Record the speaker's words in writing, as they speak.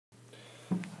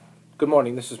Good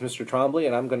morning, this is Mr. Trombley,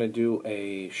 and I'm going to do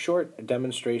a short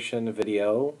demonstration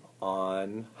video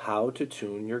on how to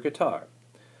tune your guitar.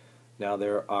 Now,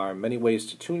 there are many ways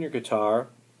to tune your guitar,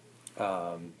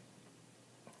 but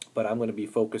I'm going to be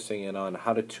focusing in on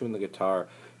how to tune the guitar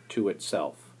to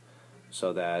itself,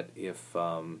 so that if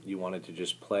you wanted to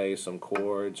just play some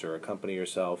chords or accompany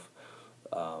yourself,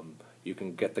 you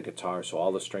can get the guitar so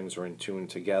all the strings are in tune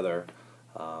together.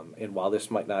 And while this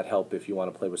might not help if you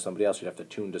want to play with somebody else, you'd have to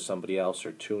tune to somebody else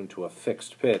or tune to a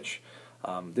fixed pitch.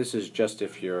 This is just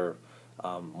if you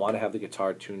want to have the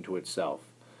guitar tuned to itself.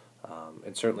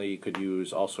 And certainly you could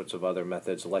use all sorts of other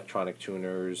methods, electronic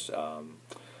tuners,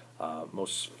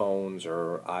 most phones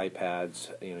or iPads,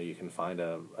 you can find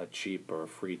a cheap or a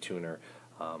free tuner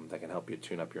that can help you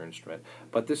tune up your instrument.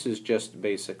 But this is just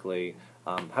basically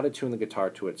how to tune the guitar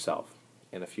to itself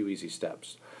in a few easy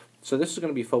steps. So this is going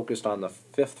to be focused on the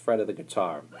 5th fret of the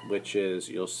guitar, which is,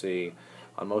 you'll see,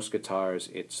 on most guitars,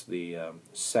 it's the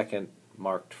 2nd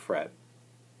marked fret.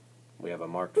 We have a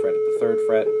marked fret at the 3rd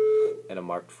fret and a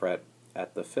marked fret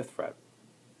at the 5th fret.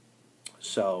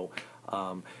 So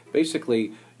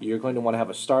basically, you're going to want to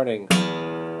have a starting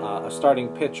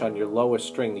pitch on your lowest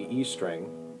string, the E string.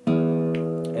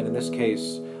 And in this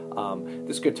case,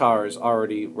 this guitar is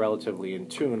already relatively in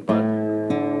tune, but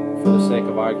for the sake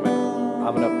of argument,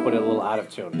 I'm going to put it a little out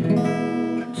of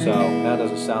tune. So that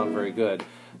doesn't sound very good.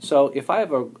 So if I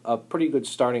have a pretty good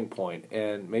starting point,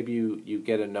 and maybe you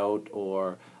get a note,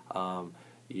 or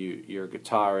your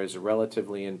guitar is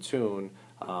relatively in tune,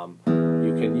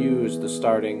 you can use the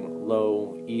starting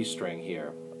low E string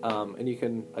here. And you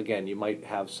can, again, you might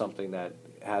have something that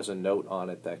has a note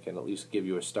on it that can at least give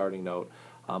you a starting note.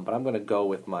 But I'm going to go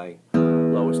with my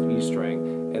lowest E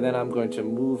string, and then I'm going to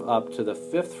move up to the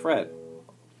 5th fret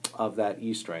of that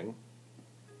E string,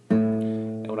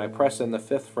 and when I press in the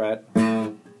 5th fret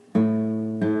and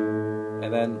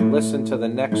then listen to the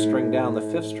next string down, the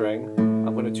 5th string,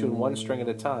 I'm going to tune one string at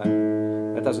a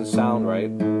time. That doesn't sound right,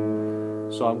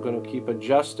 so I'm going to keep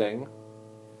adjusting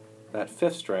that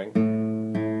 5th string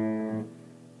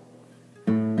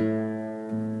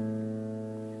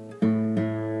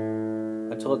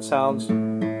until it sounds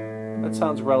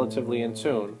relatively in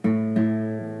tune.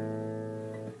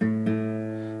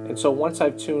 And so once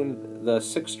I've tuned the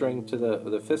 6th string to the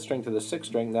 5th string to the 6th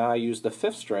string, now I use the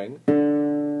 5th string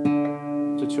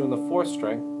to tune the 4th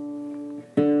string.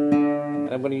 And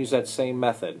I'm going to use that same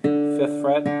method, 5th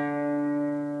fret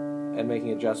and making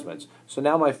adjustments. So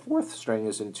now my 4th string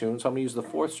is in tune, so I'm going to use the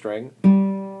 4th string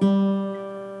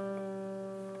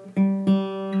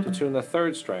to tune the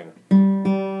 3rd string.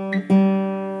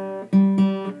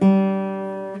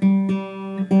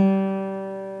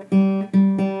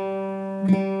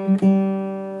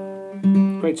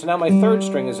 Great, so now my 3rd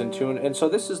string is in tune, and so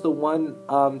this is the one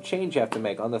change you have to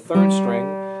make. On the 3rd string,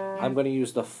 I'm going to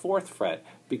use the 4th fret,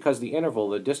 because the interval,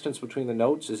 the distance between the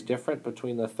notes is different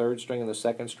between the 3rd string and the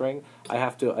 2nd string. I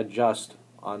have to adjust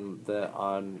on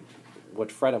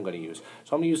what fret I'm going to use.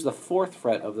 So I'm going to use the 4th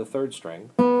fret of the 3rd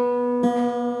string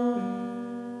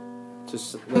to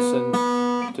listen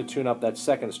to tune up that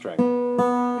 2nd string.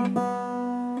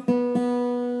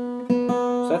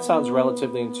 That sounds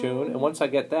relatively in tune, and once I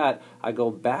get that, I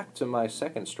go back to my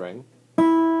 2nd string,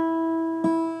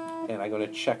 and I'm going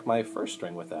to check my 1st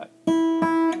string with that.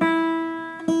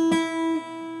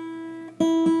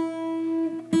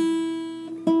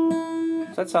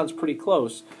 So that sounds pretty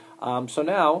close. So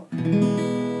now,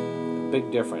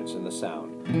 big difference in the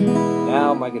sound.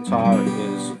 Now my guitar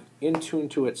is in tune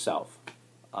to itself,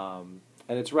 and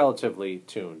it's relatively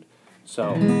tuned.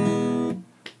 So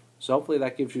hopefully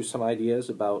that gives you some ideas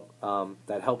about,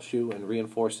 that helps you and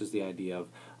reinforces the idea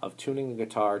of tuning the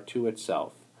guitar to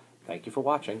itself. Thank you for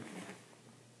watching.